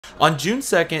On June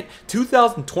 2nd,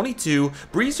 2022,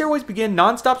 Breeze Airways began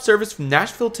nonstop service from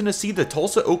Nashville, Tennessee to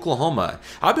Tulsa, Oklahoma.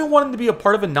 I've been wanting to be a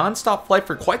part of a nonstop flight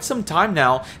for quite some time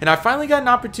now, and I finally got an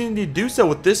opportunity to do so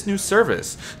with this new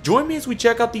service. Join me as we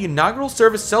check out the inaugural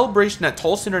service celebration at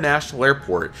Tulsa International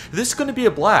Airport. This is going to be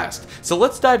a blast, so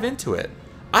let's dive into it.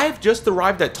 I have just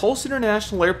arrived at Tulsa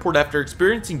International Airport after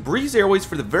experiencing Breeze Airways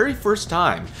for the very first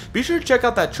time. Be sure to check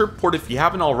out that trip report if you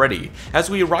haven't already. As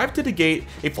we arrived at the gate,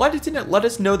 a flight attendant let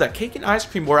us know that cake and ice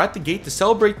cream were at the gate to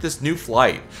celebrate this new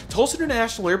flight. Tulsa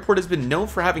International Airport has been known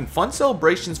for having fun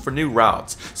celebrations for new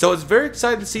routes, so I was very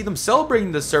excited to see them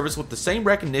celebrating this service with the same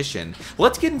recognition.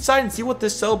 Let's get inside and see what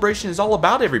this celebration is all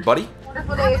about, everybody.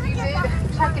 Wonderful day. If you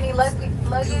did check any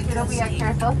luggage, it'll be at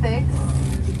Carousel 6.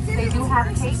 They do have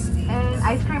cake and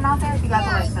ice cream out there if you guys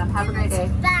would like some. Have a great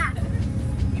day.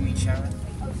 You mean Sharon?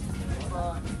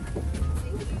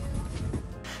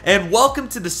 And welcome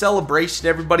to the celebration,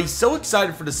 everybody. So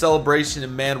excited for the celebration,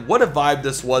 and man, what a vibe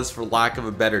this was, for lack of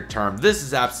a better term. This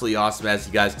is absolutely awesome, as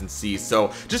you guys can see.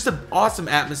 So just an awesome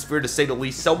atmosphere, to say the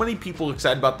least. So many people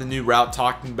excited about the new route,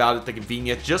 talking about it, the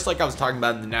convenience, just like I was talking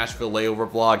about in the Nashville layover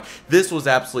vlog. This was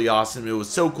absolutely awesome. It was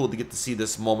so cool to get to see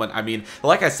this moment. I mean,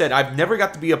 like I said, I've never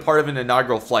got to be a part of an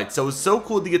inaugural flight, so it was so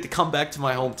cool to get to come back to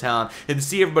my hometown and to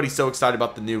see everybody so excited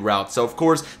about the new route. So of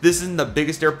course, this isn't the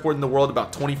biggest airport in the world,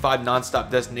 about 25 nonstop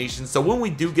destinations. So when we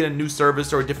do get a new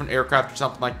service or a different aircraft or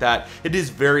something like that, it is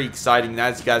very exciting. And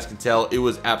as you guys can tell, it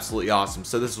was absolutely awesome.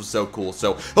 So this was so cool.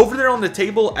 So over there on the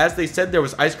table, as they said, there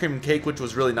was ice cream and cake, which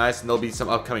was really nice, and there'll be some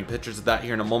upcoming pictures of that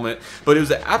here in a moment. But it was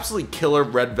an absolutely killer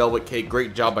red velvet cake.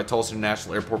 Great job by Tulsa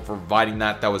International Airport for providing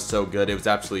that. That was so good. It was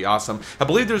absolutely awesome. I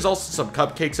believe there's also some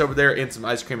cupcakes over there and some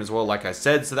ice cream as well, like I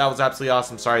said. So that was absolutely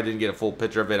awesome. Sorry I didn't get a full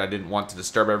picture of it. I didn't want to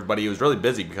disturb everybody. It was really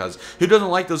busy, because who doesn't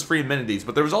like those free amenities?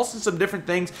 But there was also some different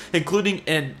things, including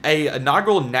an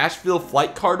inaugural Nashville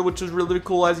flight card, which was really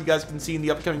cool, as you guys can see in the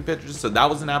upcoming pictures. So that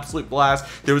was an absolute blast.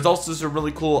 There was also some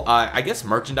really cool, I guess,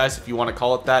 merchandise, if you want to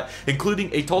call it that, including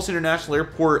a Tulsa International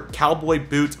Airport cowboy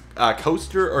boot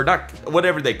coaster, or not,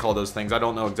 whatever they call those things. I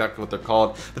don't know exactly what they're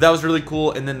called, but that was really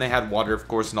cool. And then they had water, of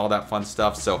course, and all that fun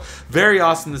stuff. So very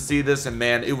awesome to see this, and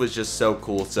man, it was just so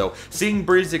cool. So seeing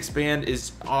Breeze expand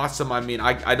is awesome. I mean,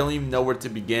 I don't even know where to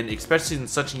begin, especially in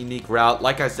such a unique route.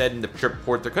 Like I said in the trip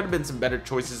report, there could have been some better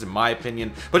choices in my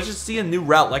opinion, but just see a new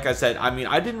route. Like I said, I mean,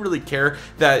 I didn't really care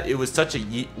that it was such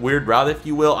a weird route, if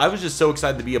you will. I was just so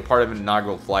excited to be a part of an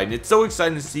inaugural flight, and it's so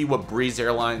exciting to see what Breeze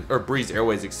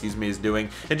Airways, excuse me, is doing.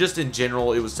 And just in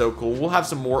general, it was so cool. We'll have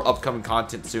some more upcoming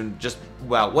content soon, just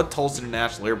wow, what Tulsa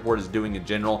International Airport is doing in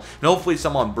general, and hopefully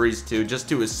some on Breeze too, just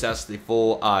to assess the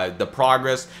full the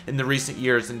progress in the recent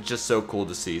years, and just so cool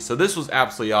to see. So this was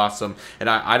absolutely awesome, and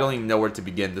I don't even know where to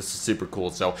begin. This is super cool.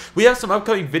 So we have some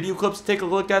upcoming video clips to take a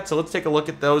look at, so let's take a look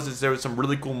at those, as there were some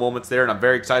really cool moments there, and I'm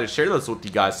very excited to share those with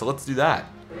you guys. So let's do that.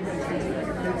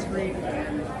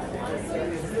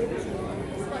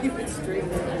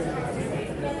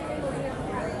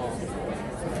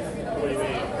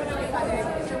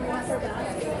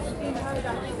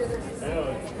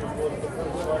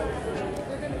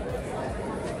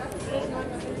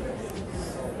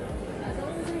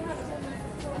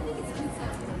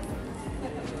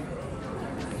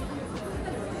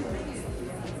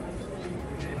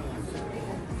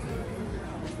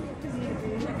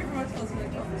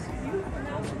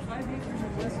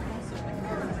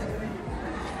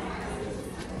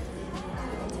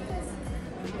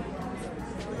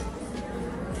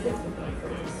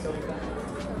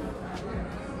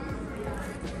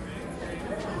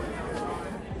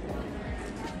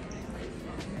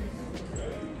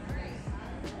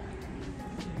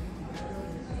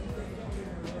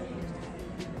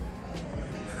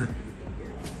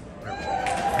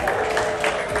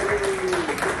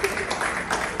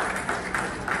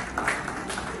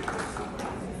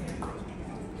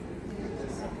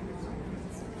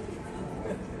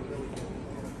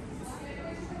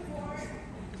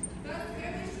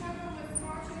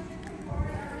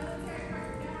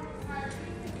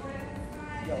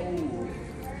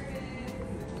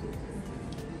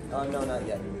 No, not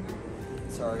yet.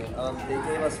 Sorry. They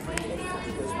gave us free cake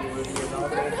because we were the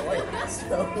inaugural flight,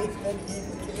 so we've been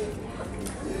eating cake.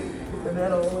 And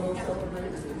then a little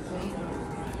celebration.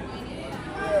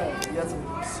 Yeah, we got some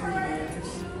souvenirs.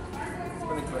 It's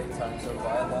been a great time so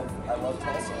far. I love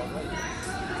Tulsa already.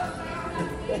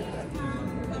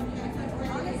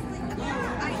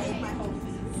 I ate my whole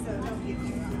food, so don't get me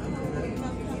wrong.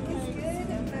 It's good,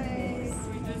 but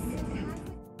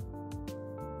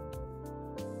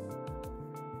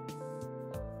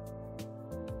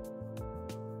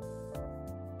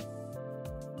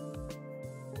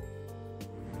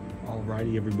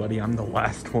Alrighty, everybody, I'm the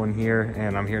last one here,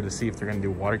 and I'm here to see if they're gonna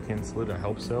do water can salute. I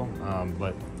hope so,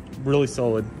 but really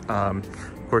solid.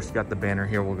 Of course, you got the banner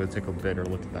here. We'll go take a better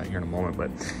look at that here in a moment, but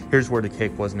here's where the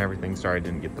cake was and everything. Sorry I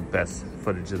didn't get the best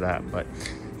footage of that, but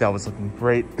that was looking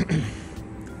great.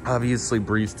 Obviously,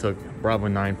 Breeze took Bravo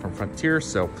 9 from Frontier,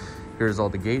 so here's all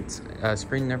the gates,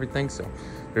 screen and everything. So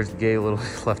there's the gay little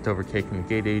leftover cake and the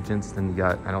gate agents. Then you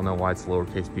got, I don't know why it's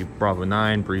lowercase b, Bravo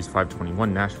 9, Breeze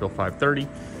 521, Nashville 530.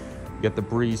 You got the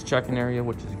Breeze check-in area,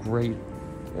 which is great.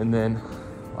 And then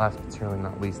last but certainly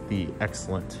not least, the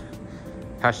excellent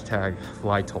hashtag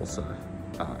Fly Tulsa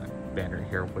banner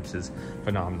here, which is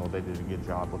phenomenal. They did a good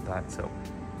job with that, so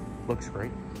looks great.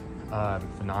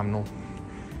 Phenomenal.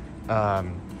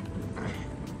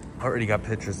 Already got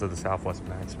pictures of the Southwest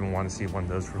Max. Been wanting to see one of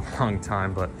those for a long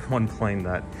time, but one plane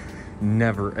that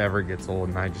never ever gets old,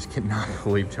 and I just cannot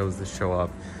believe chose to show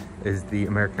up, is the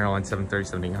American Airlines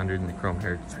 737-800 in the Chrome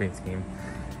Heritage paint scheme.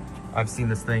 I've seen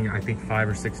this thing, I think 5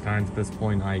 or 6 times at this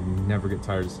point. I never get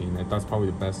tired of seeing it. That's probably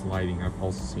the best lighting I've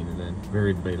also seen it in.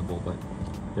 Very debatable, but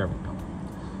there we go.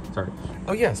 Sorry.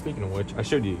 Oh yeah, speaking of which, I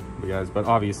showed you guys, but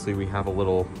obviously we have a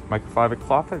little microfiber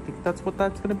cloth. I think that's what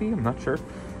that's gonna be, I'm not sure.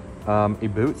 A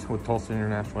boot with Tulsa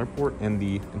International Airport and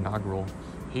the inaugural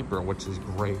paper, which is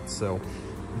great. So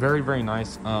very, very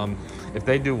nice. If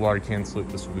they do water can salute,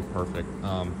 this will be perfect.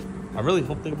 I really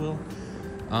hope they will.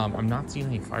 I'm not seeing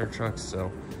any fire trucks,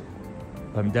 so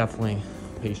I'm definitely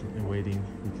patiently waiting,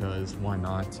 because why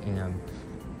not? And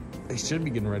they should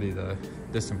be getting ready to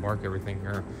disembark everything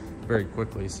here very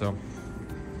quickly. So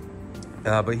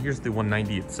but here's the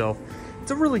 190 itself.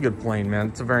 It's a really good plane, man.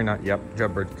 It's a very nice, yep,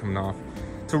 jetbird coming off.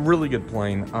 It's a really good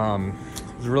plane. I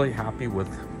was really happy with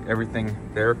everything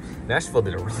there. Nashville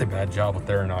did a really bad job with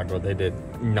their inaugural. They did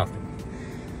nothing.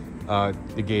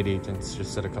 The gate agents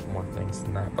just said a couple more things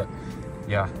than that, but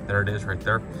yeah, there it is right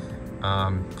there. I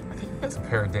think it has a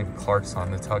pair of David Clark's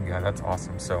on the tug guy. That's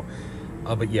awesome. So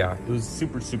but yeah, it was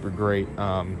super, super great.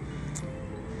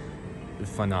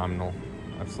 Phenomenal,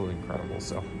 absolutely incredible.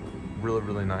 So really,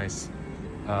 really nice.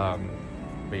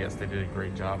 But yes, they did a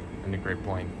great job and a great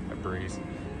plane at Breeze.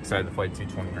 Excited to fly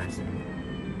 220 very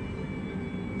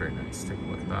soon. Very nice. Take a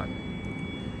look at that.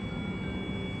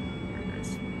 Very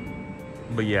nice.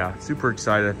 But yeah, super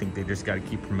excited. I think they just got to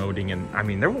keep promoting. And I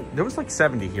mean, there was like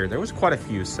 70 here. There was quite a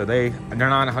few. So they're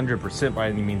not 100% by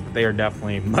any means, but they are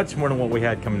definitely much more than what we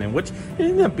had coming in, which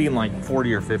ended up being like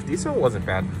 40 or 50. So it wasn't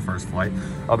bad for the first flight.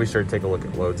 I'll be sure to take a look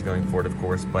at loads going forward, of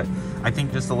course. But I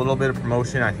think just a little bit of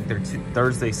promotion. I think their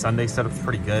Thursday, Sunday setup's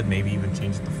pretty good. Maybe even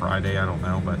change it to Friday. I don't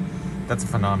know. But that's a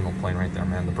phenomenal plane right there,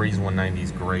 man. The Breeze 190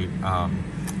 is great.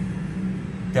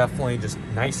 Definitely just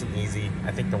nice and easy.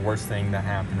 I think the worst thing that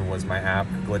happened was my app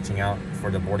glitching out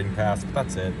for the boarding pass, but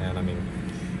that's it, man. I mean,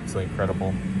 it's really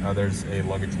incredible. There's a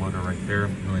luggage loader right there,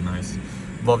 really nice.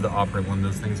 Love to operate one of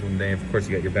those things one day. Of course,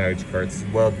 you got your baggage carts.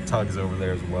 Well, the tug's over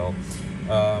there as well.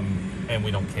 And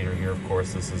we don't cater here, of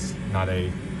course. This is not a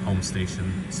home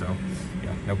station, so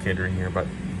yeah, no catering here, but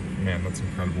man, that's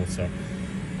incredible. So,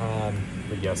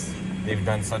 but yes, they've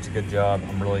done such a good job.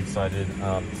 I'm really excited.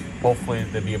 Hopefully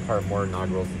they'll be a part of more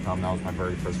inaugurals to come. That was my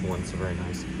very first one, so very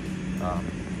nice.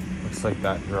 Looks like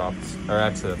that dropped, or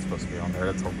actually that's supposed to be on there.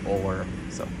 That's a fuller,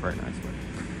 so very nice.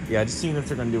 But yeah, just seeing if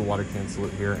they're gonna do a water can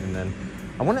salute here, and then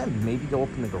I want to maybe go up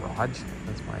in the garage.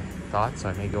 That's my thought. So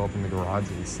I may go up in the garage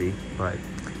and see. But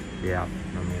yeah,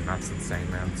 I mean, that's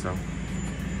insane, man. So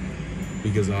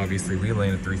because obviously we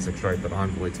landed 3-6 right, but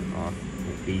Envoy took off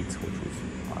at 8, which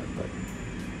was odd, but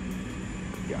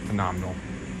yeah, phenomenal.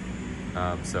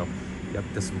 So yep,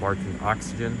 disembarking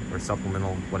oxygen or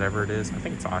supplemental, whatever it is. I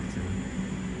think it's oxygen.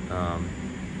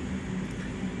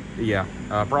 Yeah,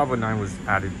 Bravo 9 was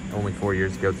added only 4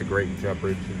 years ago. It's a great jet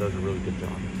bridge. It does a really good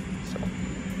job. So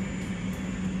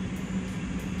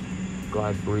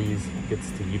glad Breeze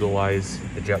gets to utilize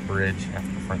the jet bridge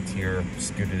after Frontier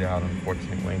scooted out,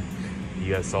 unfortunately.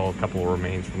 You guys saw a couple of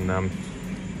remains from them.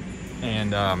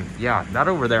 And yeah, that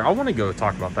over there, I want to go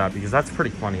talk about that because that's pretty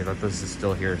funny that this is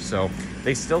still here. So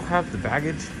they still have the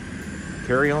baggage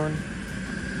carry-on,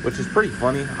 which is pretty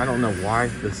funny. I don't know why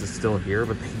this is still here,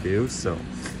 but they do. So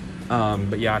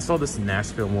but yeah, I saw this in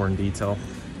Nashville more in detail.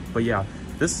 But yeah,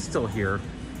 this is still here,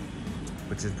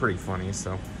 which is pretty funny.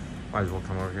 So might as well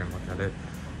come over here and look at it.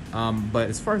 But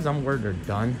as far as I'm aware, they're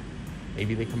done.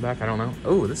 Maybe they come back, I don't know.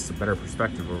 Oh, this is a better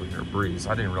perspective over here, Breeze.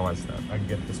 I didn't realize that. I can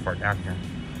get this far down here.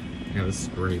 Yeah, this is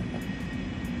great.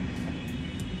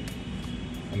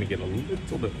 Let me get a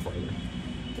little bit farther.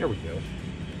 There we go.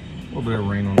 A little bit of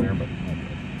rain on there, but okay.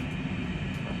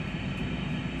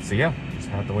 So yeah, just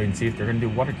have to wait and see if they're gonna do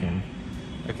water can.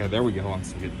 Okay, there we go on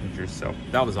some good pictures. So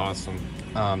that was awesome.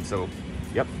 So,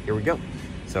 yep, here we go.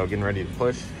 So getting ready to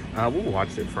push. We'll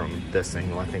watch it from this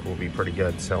angle. I think we'll be pretty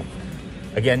good. So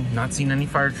again, not seeing any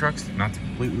fire trucks. Not to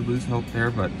completely lose hope there,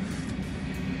 but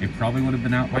it probably would have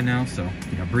been out by now. So,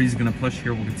 you know, Breeze is gonna push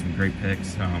here. We'll get some great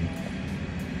pics.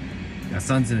 Yeah,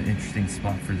 sun's in an interesting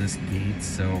spot for this gate,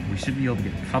 so we should be able to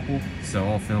get a couple. So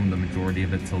I'll film the majority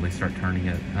of it till they start turning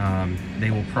it.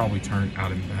 They will probably turn it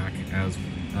out and back as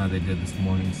they did this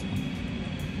morning. So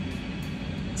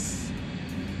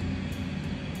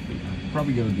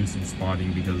probably go do some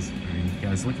spotting because, I mean,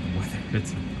 guys, look at the weather.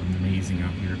 It's amazing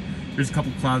out here. There's a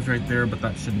couple clouds right there, but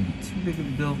that shouldn't be too big of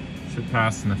a deal. Should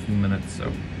pass in a few minutes,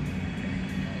 so.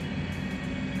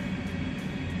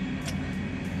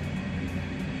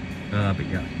 But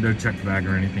yeah, no check bag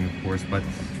or anything, of course. But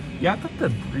yeah, I thought the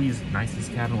Breeze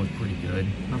nicest cabin was pretty good.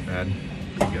 Not bad,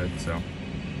 pretty good. So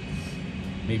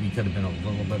maybe could have been a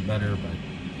little bit better, but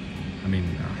I mean,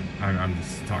 I'm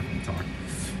just talking talk.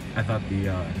 I thought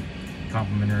the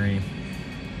complimentary.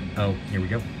 Oh, here we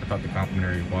go. I thought the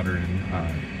complimentary water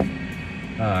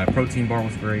and protein bar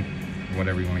was great,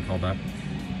 whatever you want to call that.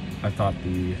 I thought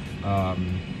the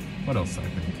what else? I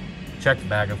think checked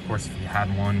bag, of course, if you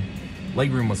had one.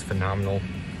 Legroom was phenomenal.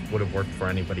 Would have worked for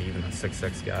anybody, even a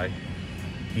 6'6" guy.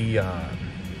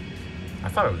 I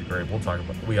thought it was great.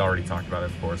 We already talked about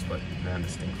it, of course, but man,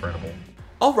 just incredible.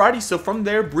 Alrighty, so from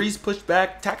there, Breeze pushed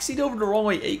back, taxied over to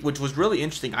runway 8, which was really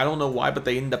interesting. I don't know why, but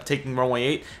they ended up taking runway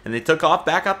 8, and they took off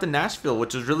back out to Nashville,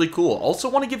 which was really cool. Also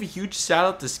want to give a huge shout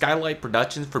out to Skylight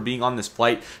Productions for being on this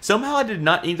flight. Somehow I did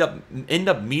not end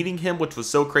up meeting him, which was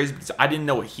so crazy because I didn't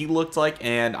know what he looked like,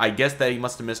 and I guess that he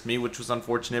must have missed me, which was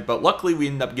unfortunate. But luckily, we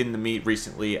ended up getting to meet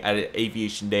recently at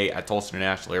Aviation Day at Tulsa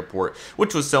Nashville Airport,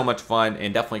 which was so much fun,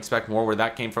 and definitely expect more where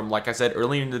that came from, like I said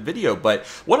earlier in the video. But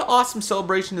what an awesome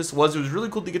celebration this was. It was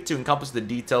really cool to get to encompass the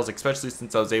details, especially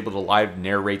since I was able to live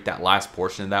narrate that last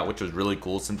portion of that, which was really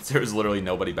cool since there was literally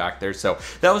nobody back there. So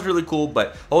that was really cool,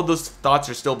 but all those thoughts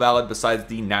are still valid besides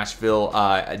the Nashville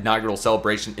inaugural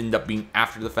celebration ended up being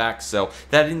after the fact. So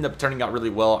that ended up turning out really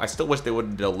well. I still wish they would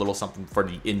have did a little something for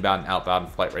the inbound and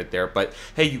outbound flight right there, but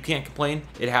hey, you can't complain.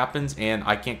 It happens, and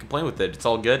I can't complain with it. It's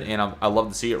all good, and I love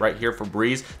to see it right here for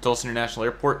Breeze, Tulsa International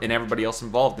Airport, and everybody else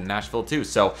involved in Nashville too.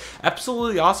 So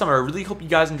absolutely awesome. I really hope you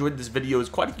guys enjoyed this video. It was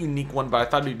quite a unique one, but I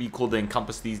thought it'd be cool to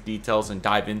encompass these details and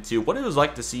dive into what it was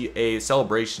like to see a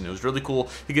celebration. It was really cool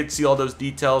to get to see all those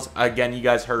details. Again, you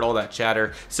guys heard all that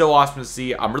chatter. So awesome to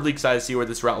see. I'm really excited to see where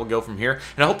this route will go from here,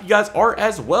 and I hope you guys are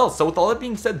as well. So with all that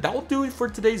being said, that will do it for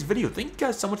today's video. Thank you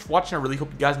guys so much for watching. I really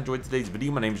hope you guys enjoyed today's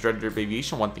video. My name is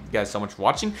Redriveraviation. I want to thank you guys so much for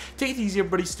watching. Take it easy,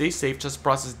 everybody. Stay safe. Trust the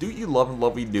process. Do what you love and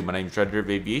love what you do. My name is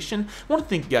Redriveraviation. I want to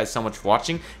thank you guys so much for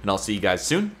watching, and I'll see you guys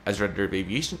soon as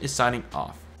Redriveraviation is signing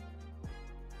off.